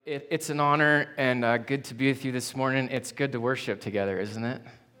It's an honor and good to be with you this morning. It's good to worship together, isn't it?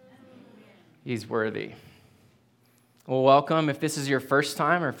 He's worthy. Well, welcome. If this is your first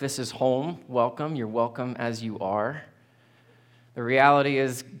time or if this is home, welcome. You're welcome as you are. The reality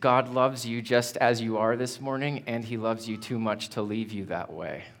is God loves you just as you are this morning, and he loves you too much to leave you that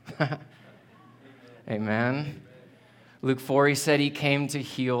way. Amen. Luke 4, he said he came to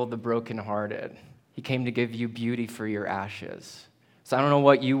heal the brokenhearted. He came to give you beauty for your ashes. So I don't know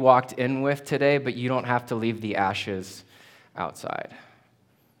what you walked in with today, but you don't have to leave the ashes outside.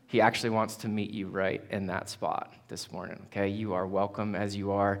 He actually wants to meet you right in that spot this morning, okay? You are welcome as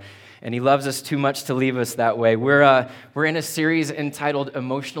you are, and he loves us too much to leave us that way. We're in a series entitled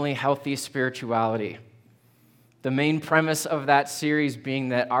Emotionally Healthy Spirituality. The main premise of that series being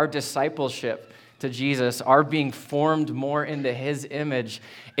that our discipleship to Jesus, our being formed more into his image,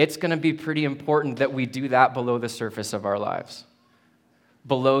 it's going to be pretty important that we do that below the surface of our lives.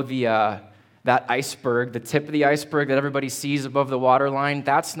 Below that iceberg, the tip of the iceberg that everybody sees above the waterline,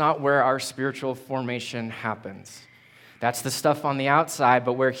 that's not where our spiritual formation happens. That's the stuff on the outside,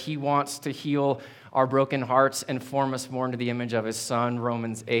 but where he wants to heal our broken hearts and form us more into the image of his son,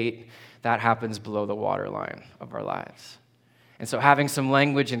 Romans 8, that happens below the waterline of our lives. And so having some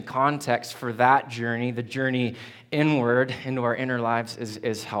language and context for that journey, the journey inward into our inner lives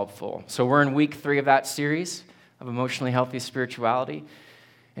is helpful. So we're in week 3 of that series of Emotionally Healthy Spirituality.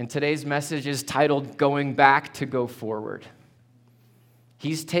 And today's message is titled, Going Back to Go Forward.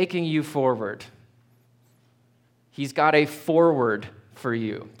 He's taking you forward. He's got a forward for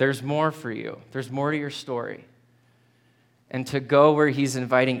you. There's more for you. There's more to your story. And to go where he's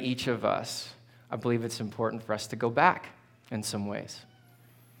inviting each of us, I believe it's important for us to go back in some ways.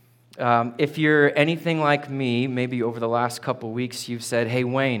 If you're anything like me, maybe over the last couple weeks, you've said, hey,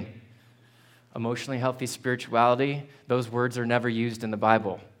 Wayne, emotionally healthy spirituality, those words are never used in the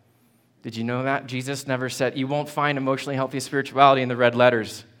Bible. Did you know that? Jesus never said, you won't find emotionally healthy spirituality in the red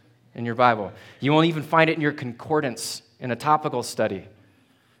letters in your Bible. You won't even find it in your concordance in a topical study.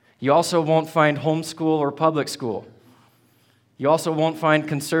 You also won't find homeschool or public school. You also won't find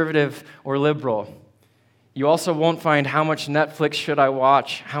conservative or liberal. You also won't find how much Netflix should I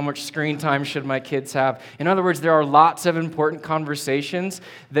watch, how much screen time should my kids have. In other words, there are lots of important conversations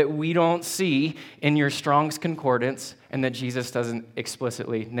that we don't see in your Strong's Concordance and that Jesus doesn't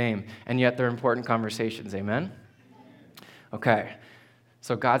explicitly name. And yet they're important conversations, amen? Okay,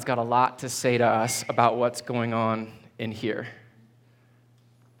 so God's got a lot to say to us about what's going on in here.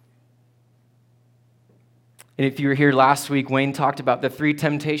 And if you were here last week, Wayne talked about the 3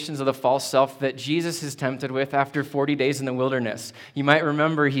 temptations of the false self that Jesus is tempted with after 40 days in the wilderness. You might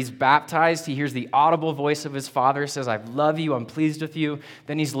remember he's baptized. He hears the audible voice of his Father, says, I love you, I'm pleased with you.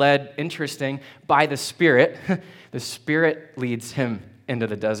 Then he's led, interesting, by the Spirit. The Spirit leads him into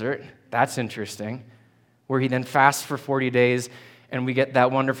the desert. That's interesting. Where he then fasts for 40 days, and we get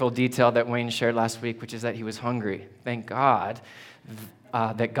that wonderful detail that Wayne shared last week, which is that he was hungry. Thank God.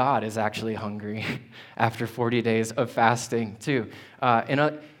 That God is actually hungry after 40 days of fasting, too.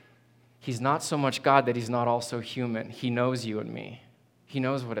 He's not so much God that he's not also human. He knows you and me. He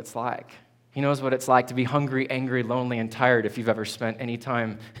knows what it's like. He knows what it's like to be hungry, angry, lonely, and tired if you've ever spent any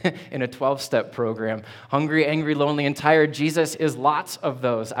time in a 12-step program. Hungry, angry, lonely, and tired. Jesus is lots of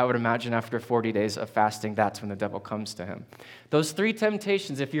those. I would imagine after 40 days of fasting, that's when the devil comes to him. Those 3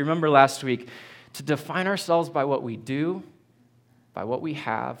 temptations, if you remember last week, to define ourselves by what we do, by what we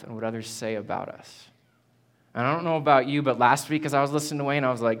have, and what others say about us. And I don't know about you, but last week as I was listening to Wayne,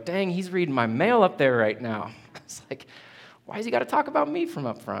 I was like, dang, he's reading my mail up there right now. It's like, why has he got to talk about me from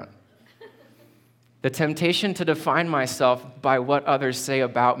up front? The temptation to define myself by what others say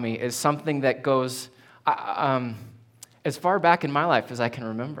about me is something that goes as far back in my life as I can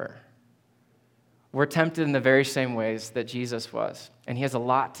remember. We're tempted in the very same ways that Jesus was, and he has a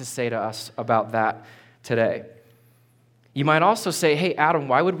lot to say to us about that today. You might also say, hey, Adam,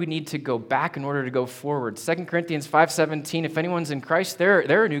 why would we need to go back in order to go forward? 2 Corinthians 5:17, if anyone's in Christ,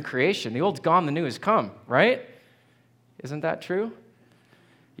 they're a new creation. The old's gone, the new has come, right? Isn't that true?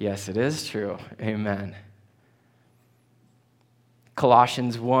 Yes, it is true. Amen.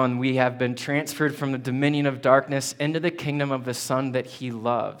 Colossians 1, we have been transferred from the dominion of darkness into the kingdom of the Son that he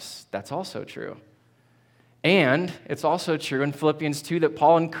loves. That's also true. And it's also true in Philippians 2 that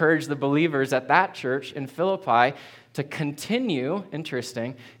Paul encouraged the believers at that church in Philippi to continue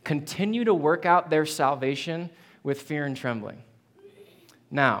to work out their salvation with fear and trembling.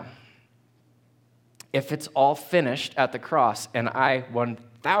 Now, if it's all finished at the cross, and I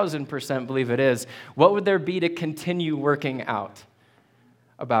 1,000% believe it is, what would there be to continue working out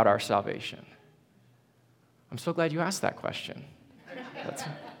about our salvation? I'm so glad you asked that question.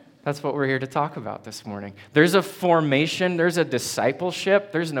 That's what we're here to talk about this morning. There's a formation, there's a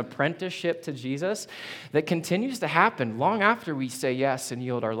discipleship, there's an apprenticeship to Jesus that continues to happen long after we say yes and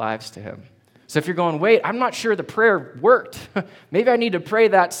yield our lives to him. So if you're going, wait, I'm not sure the prayer worked. Maybe I need to pray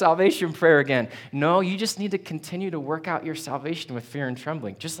that salvation prayer again. No, you just need to continue to work out your salvation with fear and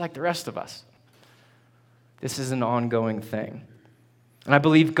trembling, just like the rest of us. This is an ongoing thing. And I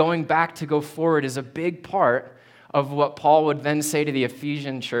believe going back to go forward is a big part of what Paul would then say to the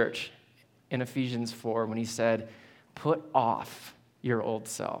Ephesian church in Ephesians 4 when he said, put off your old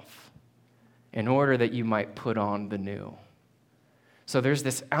self in order that you might put on the new. So there's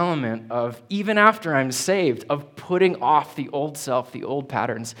this element of, even after I'm saved, of putting off the old self, the old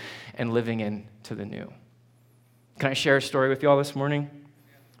patterns, and living into the new. Can I share a story with you all this morning?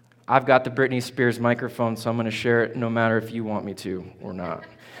 I've got the Britney Spears microphone, so I'm going to share it no matter if you want me to or not.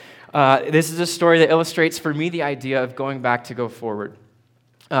 This is a story that illustrates for me the idea of going back to go forward.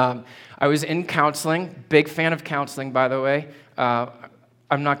 I was in counseling, big fan of counseling, by the way.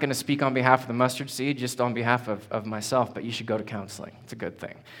 I'm not going to speak on behalf of the Mustard Seed, just on behalf of myself, but you should go to counseling. It's a good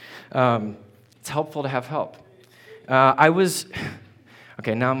thing. It's helpful to have help.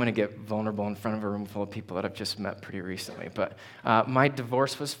 Okay, now I'm going to get vulnerable in front of a room full of people that I've just met pretty recently. But my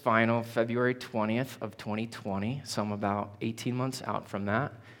divorce was final February 20th of 2020, so I'm about 18 months out from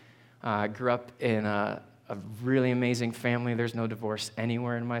that. I grew up in a really amazing family. There's no divorce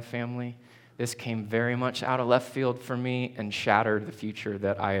anywhere in my family. This came very much out of left field for me and shattered the future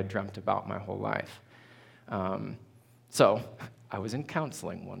that I had dreamt about my whole life. So I was in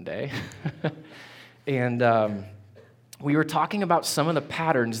counseling one day, and we were talking about some of the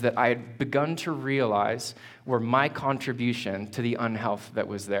patterns that I had begun to realize were my contribution to the unhealth that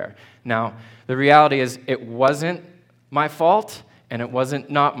was there. Now, the reality is it wasn't my fault, and it wasn't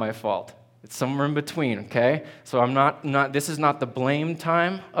not my fault. It's somewhere in between, okay? So this is not the blame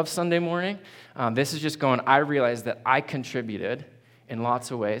time of Sunday morning. This is just going, I realized that I contributed in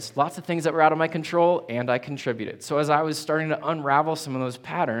lots of ways, lots of things that were out of my control, and I contributed. So as I was starting to unravel some of those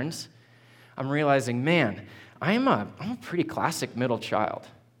patterns, I'm realizing, man, I'm a pretty classic middle child.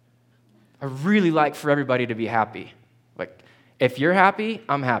 I really like for everybody to be happy. Like, if you're happy,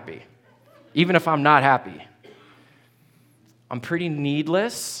 I'm happy, even if I'm not happy. I'm pretty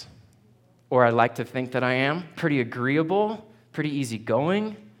needless, or I like to think that I am, pretty agreeable, pretty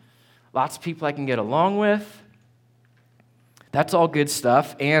easygoing, lots of people I can get along with. That's all good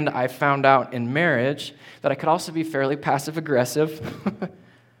stuff, and I found out in marriage that I could also be fairly passive-aggressive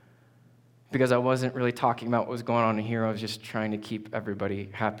because I wasn't really talking about what was going on in here. I was just trying to keep everybody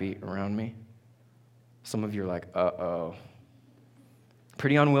happy around me. Some of you are like, uh-oh.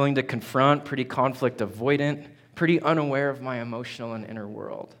 Pretty unwilling to confront, pretty conflict avoidant, pretty unaware of my emotional and inner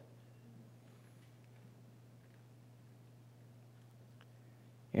world.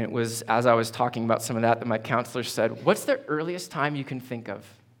 And it was as I was talking about some of that my counselor said, what's the earliest time you can think of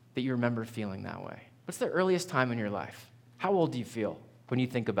that you remember feeling that way? What's the earliest time in your life? How old do you feel when you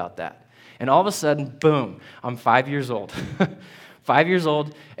think about that? And all of a sudden, boom, I'm 5 years old. 5 years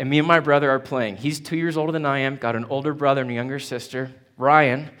old, and me and my brother are playing. He's 2 years older than I am, got an older brother and a younger sister.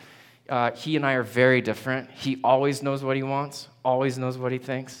 Ryan, he and I are very different. He always knows what he wants, always knows what he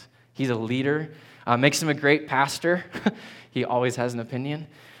thinks. He's a leader, makes him a great pastor. He always has an opinion.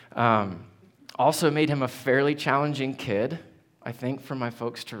 Also made him a fairly challenging kid, I think, for my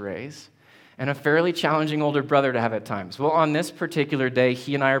folks to raise, and a fairly challenging older brother to have at times. Well, on this particular day,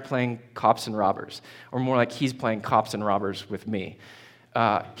 he and I are playing cops and robbers, or more like he's playing cops and robbers with me.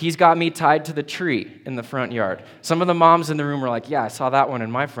 He's got me tied to the tree in the front yard. Some of the moms in the room were like, yeah, I saw that one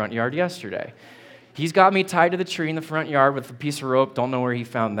in my front yard yesterday. He's got me tied to the tree in the front yard with a piece of rope. Don't know where he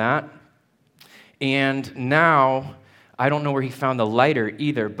found that. And now, I don't know where he found the lighter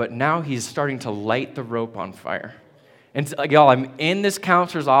either, but now he's starting to light the rope on fire. And y'all, I'm in this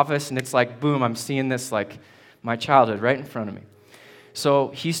counselor's office, and it's like, boom, I'm seeing this, like, my childhood right in front of me. So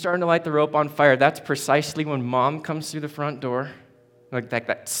he's starting to light the rope on fire. That's precisely when mom comes through the front door, like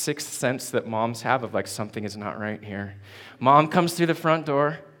that sixth sense that moms have of, like, something is not right here. Mom comes through the front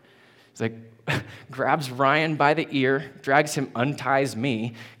door. It's like, grabs Ryan by the ear, drags him, unties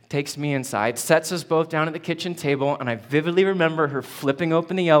me, takes me inside, sets us both down at the kitchen table, and I vividly remember her flipping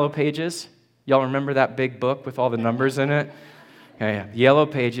open the yellow pages. Y'all remember that big book with all the numbers in it? Yeah. Yellow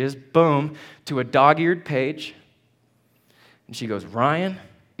pages, boom, to a dog-eared page. And she goes, Ryan,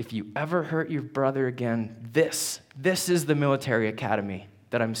 if you ever hurt your brother again, this is the military academy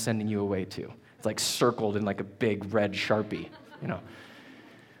that I'm sending you away to. It's like circled in like a big red Sharpie, you know.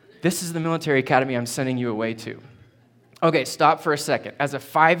 This is the military academy I'm sending you away to. Okay, stop for a second. As a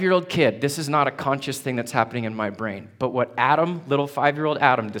 5-year-old kid, this is not a conscious thing that's happening in my brain. But what Adam, little 5-year-old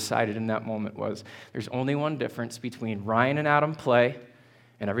Adam, decided in that moment was there's only one difference between Ryan and Adam play,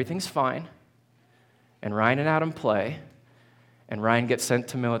 and everything's fine, and Ryan and Adam play, and Ryan gets sent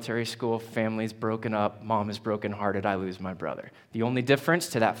to military school, family's broken up, mom is brokenhearted, I lose my brother. The only difference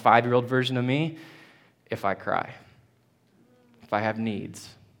to that 5-year-old version of me, if I cry, if I have needs,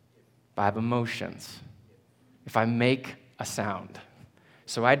 if I have emotions, if I make a sound.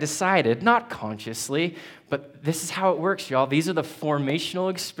 So I decided, not consciously, but this is how it works, y'all. These are the formational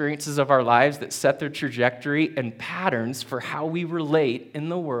experiences of our lives that set their trajectory and patterns for how we relate in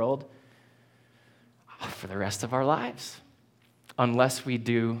the world for the rest of our lives, unless we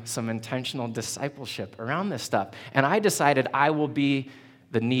do some intentional discipleship around this stuff. And I decided I will be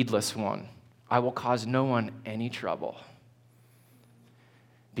the needless one. I will cause no one any trouble.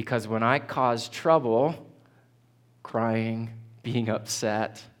 Because when I cause trouble, crying, being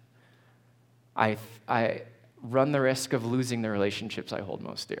upset, I run the risk of losing the relationships I hold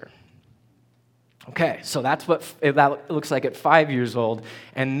most dear. Okay, so that's what that looks like at 5 years old.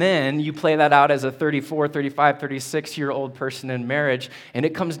 And then you play that out as a 34, 35, 36-year-old person in marriage, and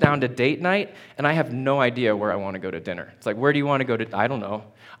it comes down to date night, and I have no idea where I want to go to dinner. It's like, where do you want to go to? I don't know.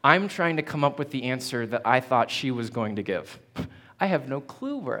 I'm trying to come up with the answer that I thought she was going to give. I have no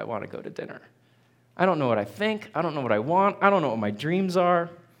clue where I want to go to dinner. I don't know what I think. I don't know what I want. I don't know what my dreams are.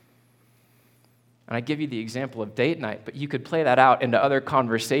 And I give you the example of date night, but you could play that out into other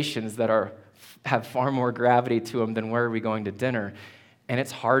conversations that have far more gravity to them than where are we going to dinner. And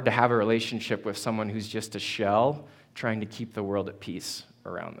it's hard to have a relationship with someone who's just a shell trying to keep the world at peace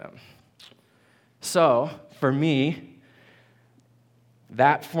around them. So, for me,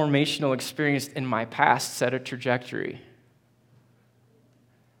 that formational experience in my past set a trajectory.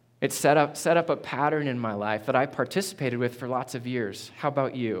 It set up a pattern in my life that I participated with for lots of years. How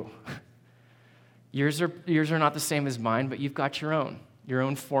about you? Yours are not the same as mine, but you've got your own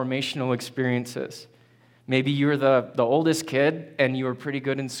formational experiences. Maybe you were the oldest kid and you were pretty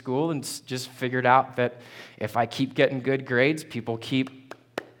good in school and just figured out that if I keep getting good grades, people keep,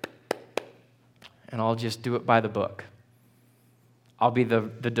 and I'll just do it by the book. I'll be the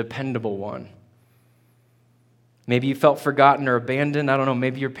dependable one. Maybe you felt forgotten or abandoned. I don't know,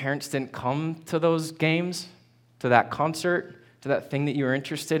 maybe your parents didn't come to those games, to that concert, to that thing that you were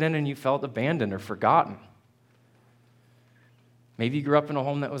interested in, and you felt abandoned or forgotten. Maybe you grew up in a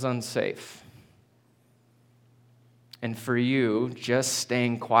home that was unsafe. And for you, just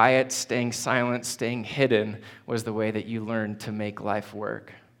staying quiet, staying silent, staying hidden was the way that you learned to make life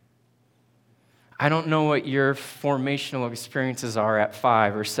work. I don't know what your formational experiences are at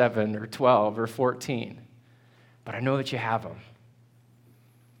 5 or 7 or 12 or 14. But I know that you have them.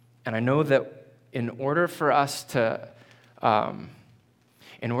 And I know that in order for us to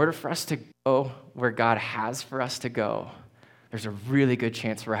go where God has for us to go, there's a really good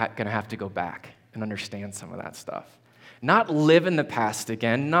chance we're going to have to go back and understand some of that stuff. Not live in the past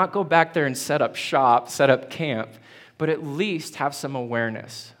again, not go back there and set up shop, set up camp, but at least have some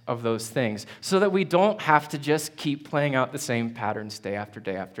awareness of those things so that we don't have to just keep playing out the same patterns day after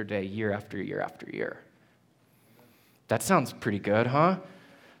day after day, year after year after year. That sounds pretty good, huh?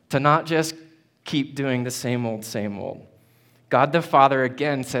 To not just keep doing the same old, same old. God the Father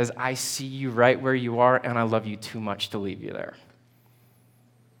again says, I see you right where you are, and I love you too much to leave you there.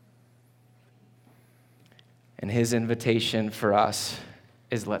 And his invitation for us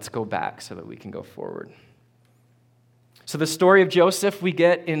is let's go back so that we can go forward. So the story of Joseph we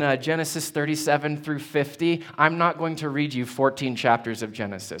get in Genesis 37 through 50. I'm not going to read you 14 chapters of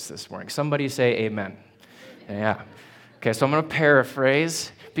Genesis this morning. Somebody say amen. Yeah. Okay, so I'm going to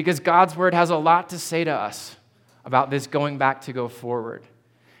paraphrase because God's word has a lot to say to us about this going back to go forward.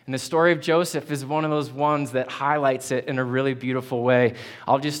 And the story of Joseph is one of those ones that highlights it in a really beautiful way.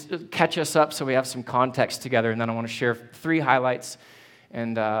 I'll just catch us up so we have some context together, and then I want to share 3 highlights,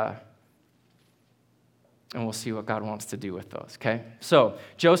 and we'll see what God wants to do with those, okay? So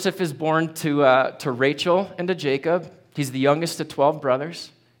Joseph is born to Rachel and to Jacob. He's the youngest of 12 brothers.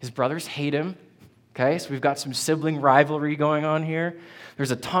 His brothers hate him. Okay, so we've got some sibling rivalry going on here.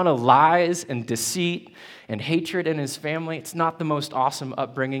 There's a ton of lies and deceit and hatred in his family. It's not the most awesome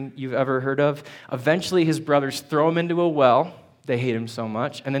upbringing you've ever heard of. Eventually, his brothers throw him into a well. They hate him so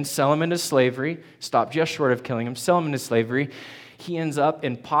much. And then sell him into slavery. Stop just short of killing him. Sell him into slavery. He ends up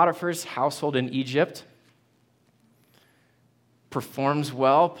in Potiphar's household in Egypt. Performs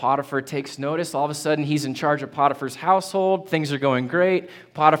well. Potiphar takes notice. All of a sudden, he's in charge of Potiphar's household. Things are going great.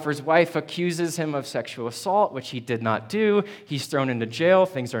 Potiphar's wife accuses him of sexual assault, which he did not do. He's thrown into jail.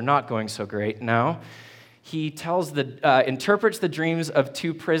 Things are not going so great now. he interprets the dreams of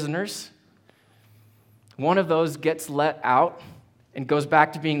two prisoners. One of those gets let out and goes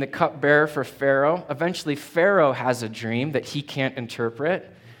back to being the cupbearer for Pharaoh. Eventually, Pharaoh has a dream that he can't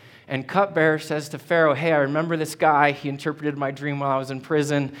interpret. And cupbearer says to Pharaoh, hey, I remember this guy. He interpreted my dream while I was in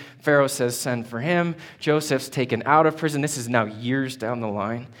prison. Pharaoh says, send for him. Joseph's taken out of prison. This is now years down the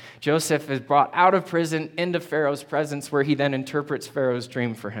line. Joseph is brought out of prison into Pharaoh's presence, where he then interprets Pharaoh's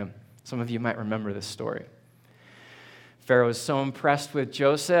dream for him. Some of you might remember this story. Pharaoh is so impressed with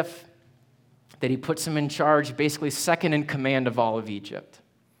Joseph that he puts him in charge, basically second in command of all of Egypt.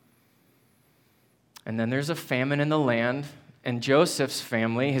 And then there's a famine in the land. And Joseph's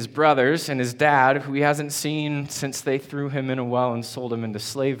family, his brothers and his dad, who he hasn't seen since they threw him in a well and sold him into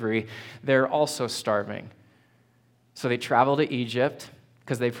slavery, they're also starving. So they travel to Egypt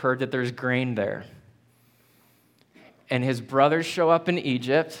because they've heard that there's grain there. And his brothers show up in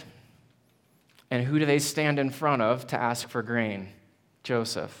Egypt, and who do they stand in front of to ask for grain?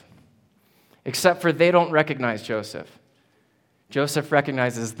 Joseph. Except for they don't recognize Joseph. Joseph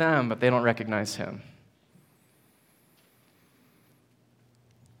recognizes them, but they don't recognize him.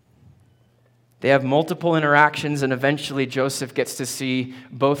 They have multiple interactions, and eventually Joseph gets to see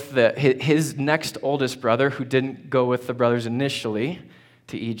both his next oldest brother, who didn't go with the brothers initially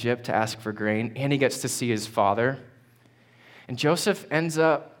to Egypt to ask for grain, and he gets to see his father. And Joseph ends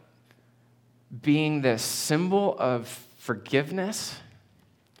up being this symbol of forgiveness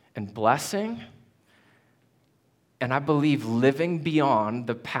and blessing, and I believe living beyond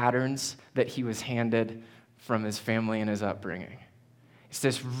the patterns that he was handed from his family and his upbringing. It's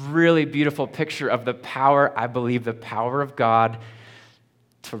this really beautiful picture of the power, I believe, the power of God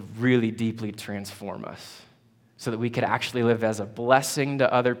to really deeply transform us so that we could actually live as a blessing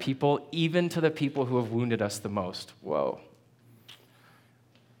to other people, even to the people who have wounded us the most. Whoa.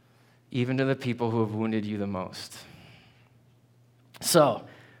 Even to the people who have wounded you the most. So,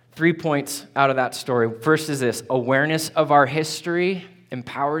 3 points out of that story. First is this: awareness of our history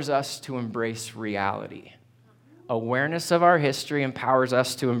empowers us to embrace reality. Awareness of our history empowers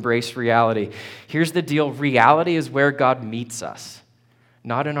us to embrace reality. Here's the deal: reality is where God meets us,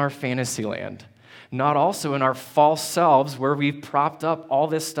 not in our fantasy land, not also in our false selves where we've propped up all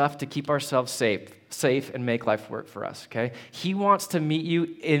this stuff to keep ourselves safe and make life work for us, okay? He wants to meet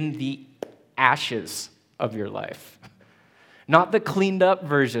you in the ashes of your life, not the cleaned up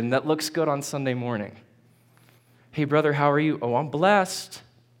version that looks good on Sunday morning. Hey, brother, how are you? Oh, I'm blessed.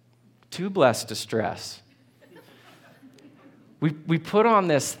 Too blessed to stress. We put on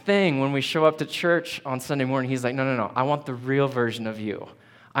this thing when we show up to church on Sunday morning. He's like, no, I want the real version of you.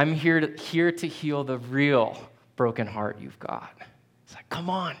 I'm here to heal the real broken heart you've got. It's like, come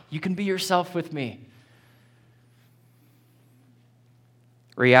on, you can be yourself with me.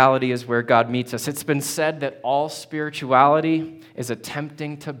 Reality is where God meets us. It's been said that all spirituality is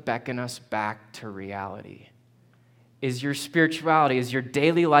attempting to beckon us back to reality. Is your spirituality, is your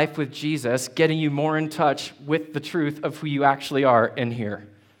daily life with Jesus getting you more in touch with the truth of who you actually are in here?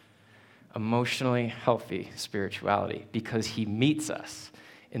 Emotionally healthy spirituality, because he meets us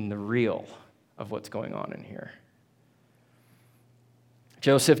in the real of what's going on in here.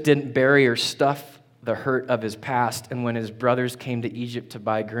 Joseph didn't bury or stuff the hurt of his past, and when his brothers came to Egypt to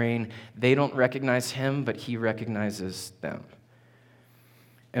buy grain, they don't recognize him, but he recognizes them.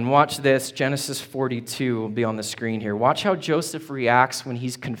 And watch this, Genesis 42 will be on the screen here. Watch how Joseph reacts when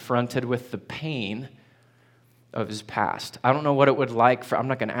he's confronted with the pain of his past. I don't know what it would like I'm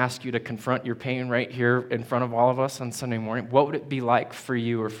not going to ask you to confront your pain right here in front of all of us on Sunday morning. What would it be like for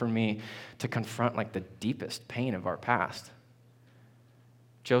you or for me to confront like the deepest pain of our past?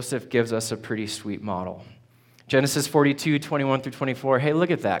 Joseph gives us a pretty sweet model. Genesis 42, 21 through 24. Hey,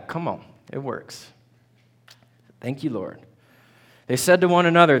 look at that. Come on. It works. Thank you, Lord. They said to one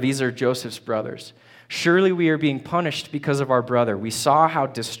another, these are Joseph's brothers, surely we are being punished because of our brother. We saw how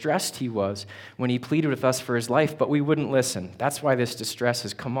distressed he was when he pleaded with us for his life, but we wouldn't listen. That's why this distress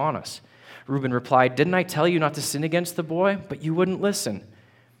has come on us. Reuben replied, didn't I tell you not to sin against the boy? But you wouldn't listen.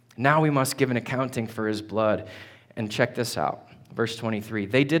 Now we must give an accounting for his blood. And check this out. Verse 23.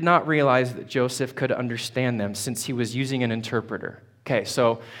 They did not realize that Joseph could understand them since he was using an interpreter. Okay,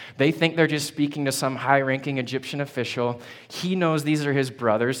 so they think they're just speaking to some high-ranking Egyptian official. He knows these are his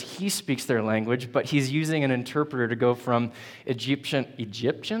brothers. He speaks their language, but he's using an interpreter to go from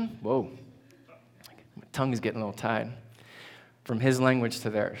Egyptian? Whoa. My tongue is getting a little tied. From his language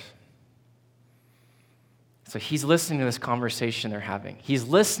to theirs. So he's listening to this conversation they're having. He's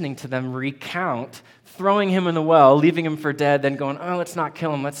listening to them recount throwing him in the well, leaving him for dead, then going, oh, let's not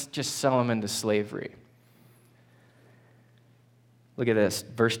kill him. Let's just sell him into slavery. Look at this,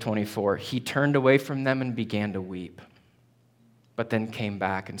 verse 24. He turned away from them and began to weep, but then came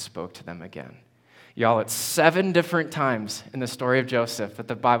back and spoke to them again. Y'all, it's 7 different times in the story of Joseph that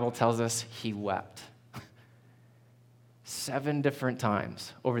the Bible tells us he wept. 7 different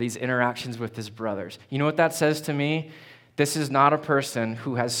times over these interactions with his brothers. You know what that says to me? This is not a person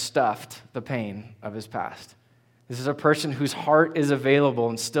who has stuffed the pain of his past. This is a person whose heart is available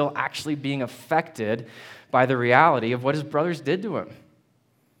and still actually being affected by the reality of what his brothers did to him.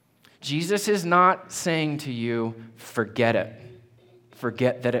 Jesus is not saying to you, forget it.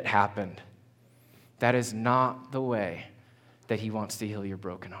 Forget that it happened. That is not the way that he wants to heal your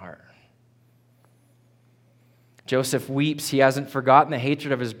broken heart. Joseph weeps. He hasn't forgotten the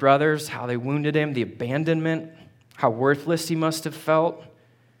hatred of his brothers, how they wounded him, the abandonment, how worthless he must have felt.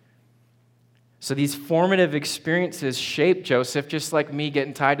 So these formative experiences shape Joseph, just like me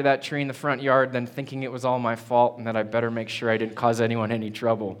getting tied to that tree in the front yard, then thinking it was all my fault and that I better make sure I didn't cause anyone any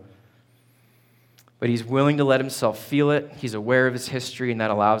trouble. But he's willing to let himself feel it. He's aware of his history, and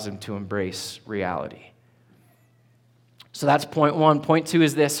that allows him to embrace reality. So that's point 1. Point 2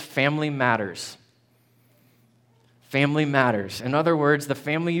 is this: family matters. Family matters. In other words, the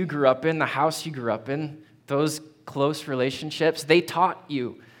family you grew up in, the house you grew up in, those close relationships, they taught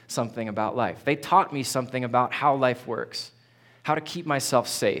you something about life. They taught me something about how life works, how to keep myself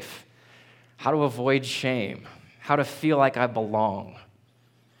safe, how to avoid shame, how to feel like I belong.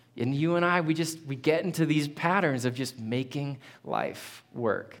 And you and I, we get into these patterns of just making life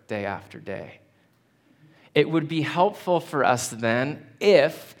work day after day. It would be helpful for us then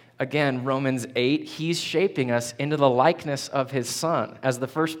if, again, Romans 8, he's shaping us into the likeness of his son as the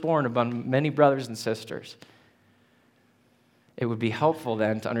firstborn among many brothers and sisters. It would be helpful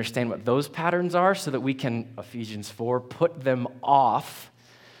then to understand what those patterns are so that we can, Ephesians 4, put them off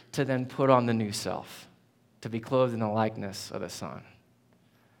to then put on the new self, to be clothed in the likeness of the Son.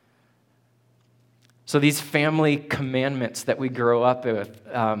 So these family commandments that we grow up with,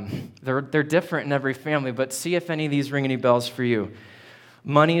 they're different in every family, but see if any of these ring any bells for you.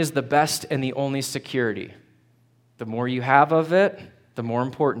 Money is the best and the only security. The more you have of it, the more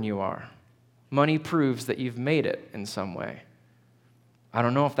important you are. Money proves that you've made it in some way. I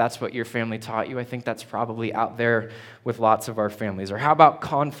don't know if that's what your family taught you. I think that's probably out there with lots of our families. Or how about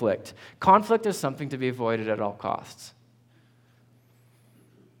conflict? Conflict is something to be avoided at all costs.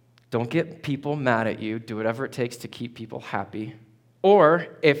 Don't get people mad at you. Do whatever it takes to keep people happy. Or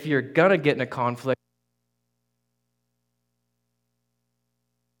if you're going to get in a conflict,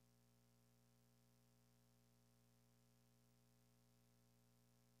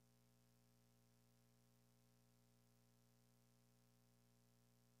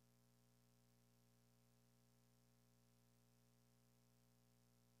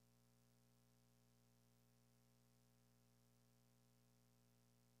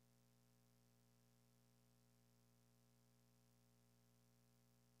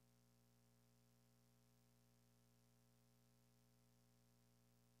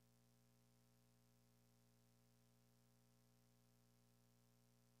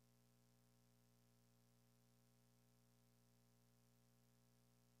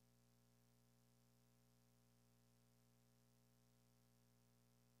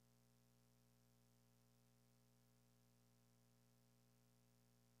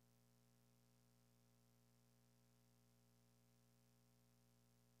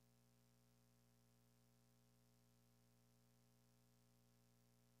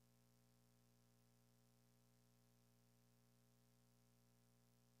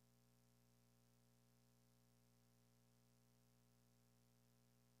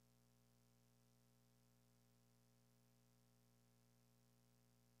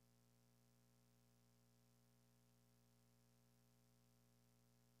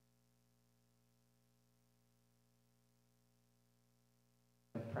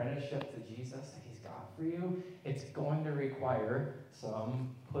 apprenticeship to Jesus that he's got for you, it's going to require some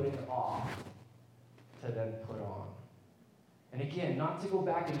putting off to then put on. And again, not to go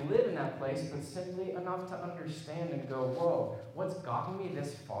back and live in that place, but simply enough to understand and go, whoa, what's gotten me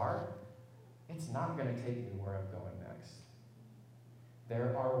this far, it's not going to take me where I'm going next.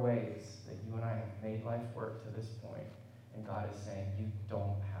 There are ways that you and I have made life work to this point, and God is saying you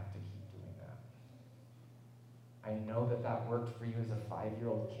don't have to keep doing that. I know that worked for you as a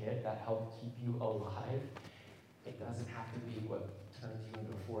 5-year-old kid. That helped keep you alive. It doesn't have to be what turns you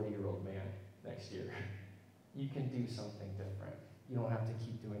into a 40-year-old man next year. You can do something different. You don't have to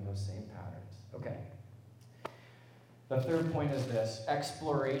keep doing those same patterns. Okay. The third point is this: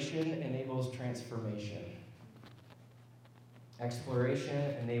 exploration enables transformation.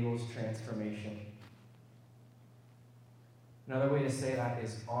 Exploration enables transformation. Another way to say that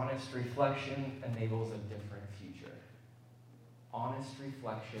is honest reflection enables a different future. Honest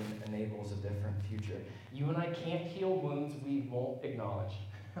reflection enables a different future. You and I can't heal wounds we won't acknowledge.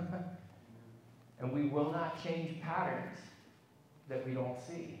 And we will not change patterns that we don't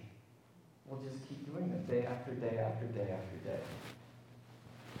see. We'll just keep doing them day after day after day after day.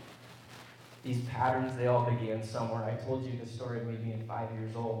 These patterns, they all began somewhere. I told you the story of me being 5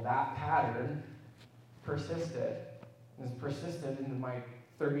 years old. That pattern persisted. It's persisted into my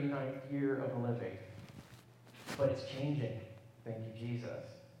 39th year of living. But it's changing. Thank you, Jesus.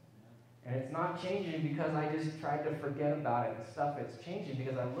 And it's not changing because I just tried to forget about it and stuff. It's changing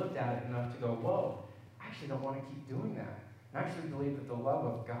because I looked at it enough to go, whoa, I actually don't want to keep doing that. I actually believe that the love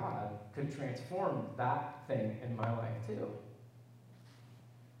of God could transform that thing in my life too.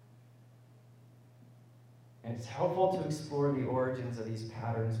 And it's helpful to explore the origins of these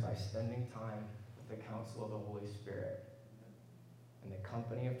patterns by spending time with the counsel of the Holy Spirit and the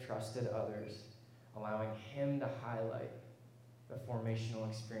company of trusted others, allowing Him to highlight the formational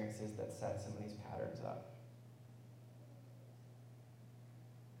experiences that set some of these patterns up.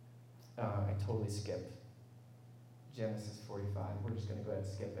 I totally skipped Genesis 45. We're just going to go ahead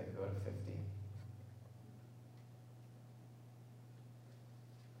and skip it and go to 50.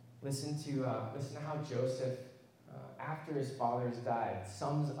 Listen to how Joseph, after his fathers died,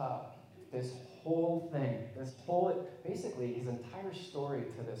 sums up this whole thing, basically his entire story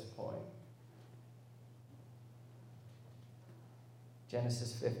to this point.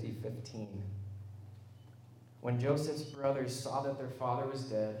 Genesis 50:15. When Joseph's brothers saw that their father was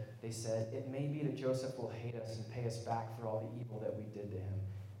dead, they said, "It may be that Joseph will hate us and pay us back for all the evil that we did to him."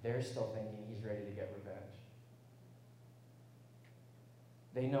 They're still thinking he's ready to get revenge.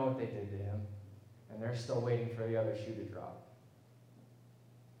 They know what they did to him, and they're still waiting for the other shoe to drop.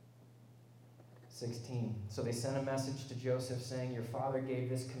 16. So they sent a message to Joseph saying, "Your father gave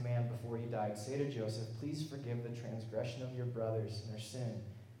this command before he died. Say to Joseph, please forgive the transgression of your brothers and their sin,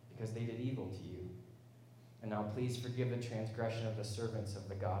 because they did evil to you. And now please forgive the transgression of the servants of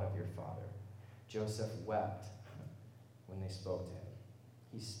the God of your father." Joseph wept when they spoke to him.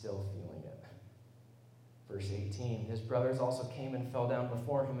 He's still feeling it. Verse 18. His brothers also came and fell down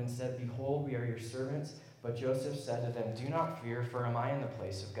before him and said, "Behold, we are your servants." But Joseph said to them, "Do not fear, for am I in the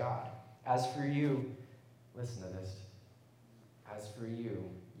place of God? As for you," listen to this, "as for you,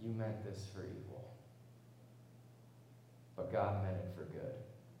 you meant this for evil, but God meant it for good,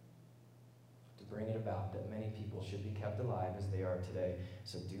 to bring it about that many people should be kept alive as they are today.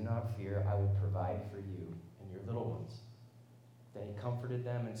 So do not fear, I will provide for you and your little ones." Then he comforted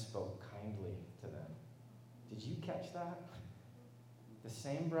them and spoke kindly to them. Did you catch that? The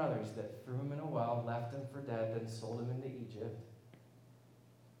same brothers that threw him in a well, left him for dead, then sold him into Egypt.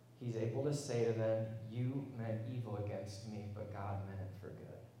 He's able to say to them, "You meant evil against me, but God meant it for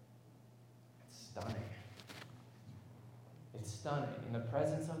good." It's stunning. It's stunning. In the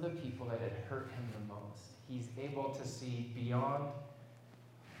presence of the people that had hurt him the most, he's able to see beyond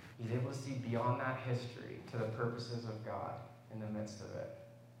that history to the purposes of God in the midst of it,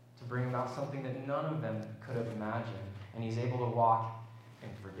 to bring about something that none of them could have imagined. And he's able to walk in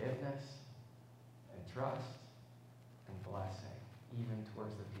forgiveness and trust and blessing, even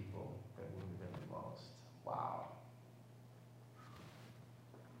towards the people that wounded him the most. Wow.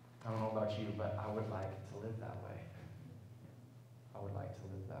 I don't know about you, but I would like to live that way. I would like to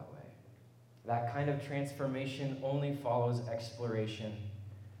live that way. That kind of transformation only follows exploration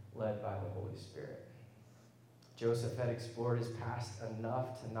led by the Holy Spirit. Joseph had explored his past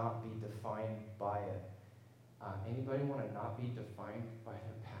enough to not be defined by it. Anybody want to not be defined by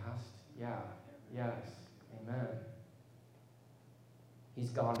their past? Yeah. Yes. Amen. He's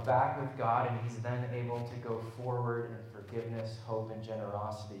gone back with God, and he's then able to go forward in forgiveness, hope, and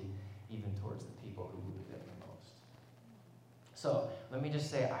generosity, even towards the people who wounded him the most. So let me just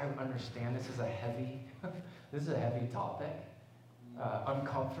say, I understand this is a heavy topic,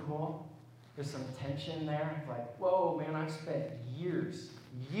 uncomfortable. There's some tension there, like, whoa, man, I've spent years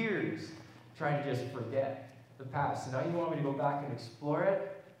trying to just forget the past. So now you want me to go back and explore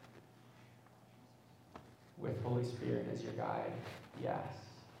it? With Holy Spirit as your guide. Yes,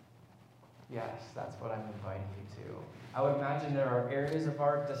 that's what I'm inviting you to. I would imagine there are areas of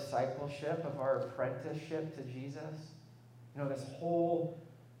our discipleship, of our apprenticeship to Jesus. You know, this whole,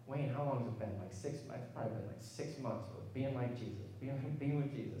 Wayne, how long has it been? Like 6 months? It's probably been like 6 months of being like Jesus, being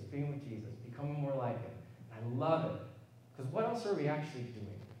with Jesus, becoming more like him. And I love it. Because what else are we actually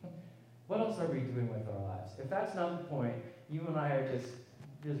doing? What else are we doing with our lives? If that's not the point, you and I are just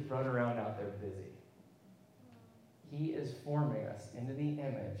running around out there busy. He is forming us into the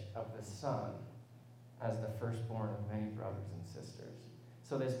image of the Son as the firstborn of many brothers and sisters.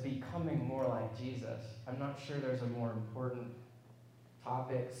 So this becoming more like Jesus, I'm not sure there's a more important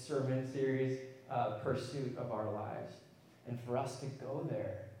topic, sermon series, pursuit of our lives. And for us to go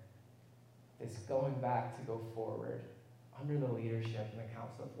there, this going back to go forward under the leadership and the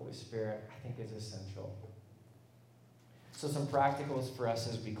counsel of the Holy Spirit, I think is essential. So some practicals for us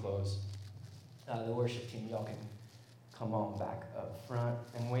as we close. The worship team, y'all can come on back up front.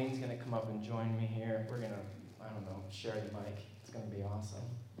 And Wayne's going to come up and join me here. We're going to, share the mic. It's going to be awesome.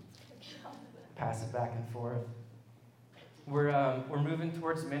 Pass it back and forth. We're moving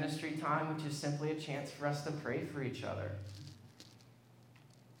towards ministry time, which is simply a chance for us to pray for each other.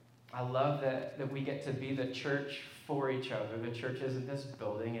 I love that we get to be the church for each other. The church isn't this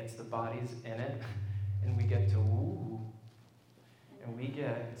building, it's the bodies in it. And we get to, and we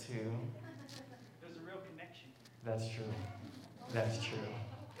get to... There's a real connection. That's true. That's true.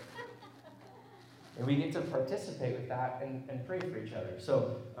 And we get to participate with that and pray for each other.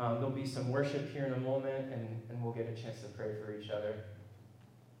 So there'll be some worship here in a moment, and we'll get a chance to pray for each other.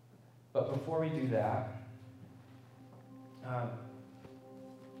 But before we do that,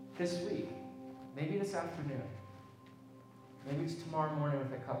 this week, maybe this afternoon, maybe it's tomorrow morning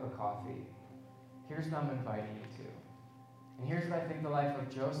with a cup of coffee, here's what I'm inviting you to. And here's what I think the life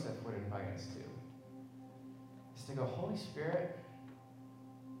of Joseph would invite us to. Is to go, Holy Spirit,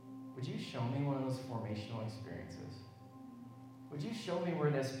 would you show me one of those formational experiences? Would you show me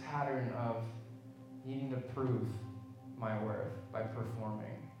where this pattern of needing to prove my worth by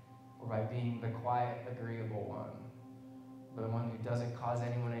performing, or by being the quiet, agreeable one, the one who doesn't cause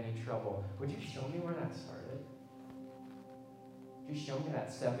anyone any trouble, would you show me where that started? Would you show me that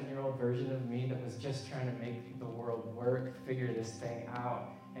 7-year-old version of me that was just trying to make the world work, figure this thing out,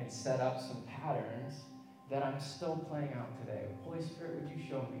 and set up some patterns that I'm still playing out today? Holy Spirit, would you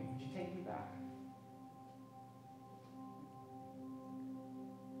show me? Would you take me back?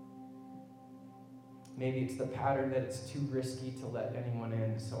 Maybe it's the pattern that it's too risky to let anyone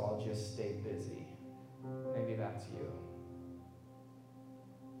in, so I'll just stay busy. Maybe that's you.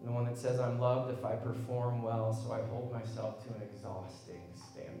 The one that says I'm loved if I perform well, so I hold myself to an exhausting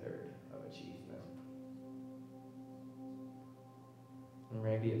standard of achievement. And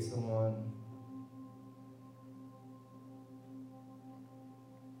maybe it's the one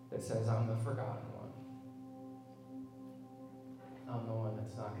that says I'm the forgotten one. I'm the one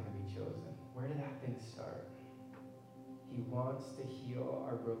that's not going to be chosen. Where did that thing start? He wants to heal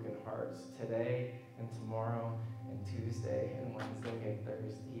our broken hearts today and tomorrow and Tuesday and Wednesday and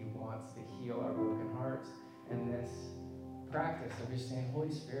Thursday. He wants to heal our broken hearts. And this practice of just saying,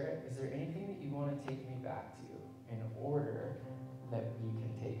 Holy Spirit, is there anything that you want to take me back to in order that you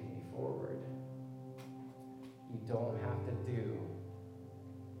can take me forward? You don't have to do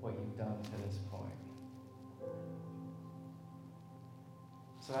what you've done to this point.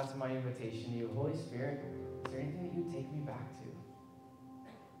 So that's my invitation to you. Holy Spirit, is there anything that you take me back to?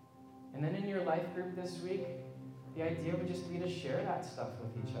 And then in your life group this week, the idea would just be to share that stuff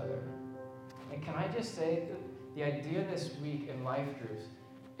with each other. And can I just say, the idea this week in life groups,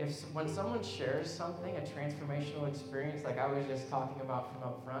 when someone shares something, a transformational experience, like I was just talking about from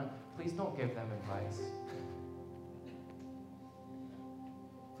up front, please don't give them advice.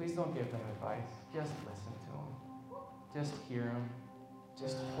 Please don't give them advice. Just listen to them. Just hear them.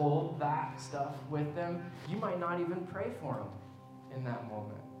 Just hold that stuff with them. You might not even pray for them in that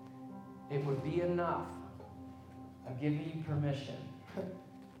moment. It would be enough. I'm giving you permission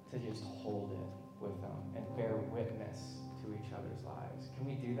to just hold it with them and bear witness to each other's lives. Can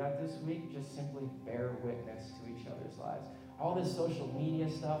we do that this week? Just simply bear witness to each other's lives. All this social media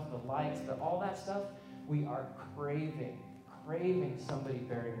stuff, the likes, all that stuff, we are craving somebody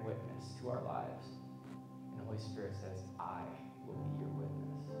bearing witness to our lives. And the Holy Spirit says, I will be your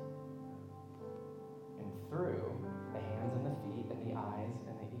witness. And through the hands and the feet and the eyes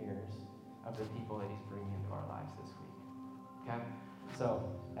and the ears of the people that he's bringing into our lives this week. Okay? So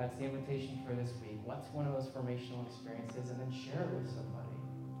that's the invitation for this week. What's one of those formational experiences? And then share it with somebody.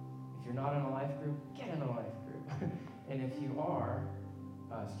 If you're not in a life group, get in a life group. And if you are,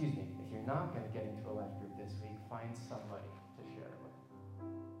 if you're not going to get into a life group this